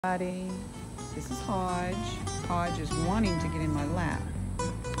This is Hodge. Hodge is wanting to get in my lap,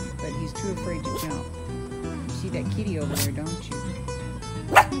 but he's too afraid to jump. You see that kitty over there, don't you?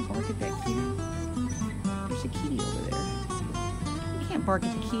 Can you bark at that kitty? There's a kitty over there. You can't bark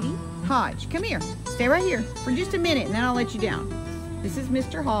at the kitty. Hodge, come here. Stay right here for just a minute, and then I'll let you down. This is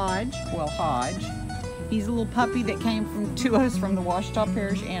Mr. Hodge. Well, Hodge. He's a little puppy that came to us from the Ouachita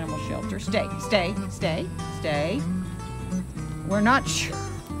Parish Animal Shelter. Stay, stay, stay, stay. We're not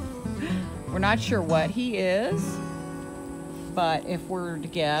sure what he is, but if we're to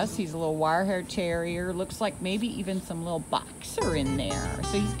guess, he's a little wire-haired terrier. Looks like maybe even some little boxer in there.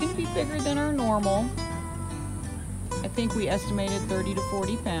 So he's going to be bigger than our normal. I think we estimated 30 to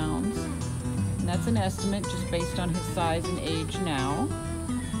 40 pounds. And that's an estimate just based on his size and age now.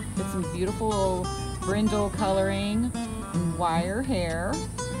 Got some beautiful brindle coloring and wire hair.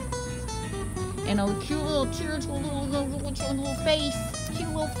 And a cute little little face. Cute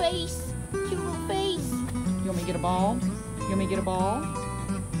little face. Cute little face. You want me to get a ball? You want me to get a ball?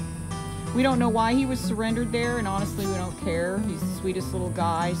 We don't know why he was surrendered there, and honestly, we don't care. He's the sweetest little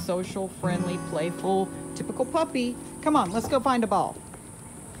guy, social, friendly, playful, typical puppy. Come on, let's go find a ball.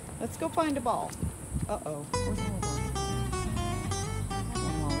 Let's go find a ball. Uh-oh. Where's the ball?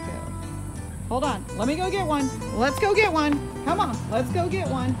 One while ago. Hold on. Let me go get one. Let's go get one. Come on. Let's go get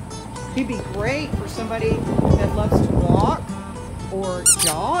one. He'd be great for somebody that loves to walk or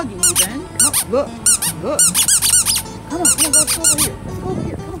jog even. Oh, look. Look. Come on. Come on. Let's go over here. Let's go over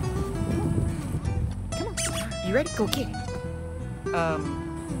here. Come on. Come on. Come on. You ready? Go get it.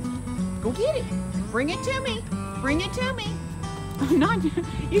 Go get it. Bring it to me. Bring it to me. I'm not.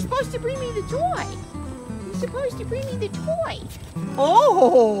 You're supposed to bring me the toy. You're supposed to bring me the toy.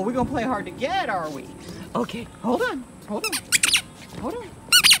 Oh, we're gonna play hard to get, are we? Okay. Hold on. Hold on. Hold on.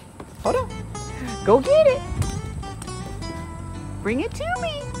 Hold on. Go get it. Bring it to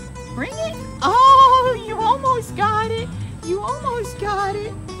me. Bring it. Oh, you almost got it. You almost got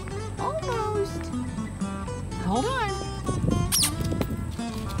it. Almost. Hold on.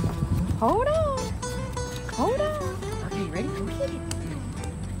 Hold on. Hold on. Okay, ready? Go get it.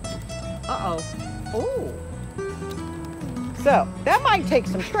 Uh-oh. Oh. So, that might take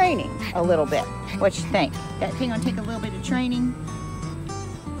some training a little bit. What you think? That thing gonna take a little bit of training?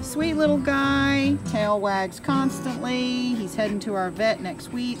 Sweet little guy. Tail wags constantly. He's heading to our vet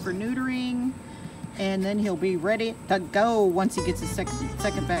next week for neutering. And then he'll be ready to go once he gets his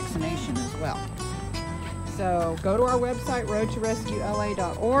second vaccination as well. So, go to our website,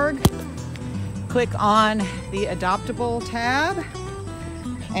 roadtorescuela.org. Click on the Adoptable tab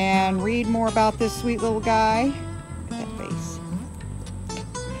and read more about this sweet little guy. Look at that face.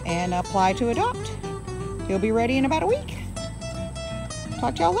 And apply to adopt. He'll be ready in about a week.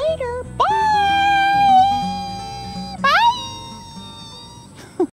 Talk to y'all later.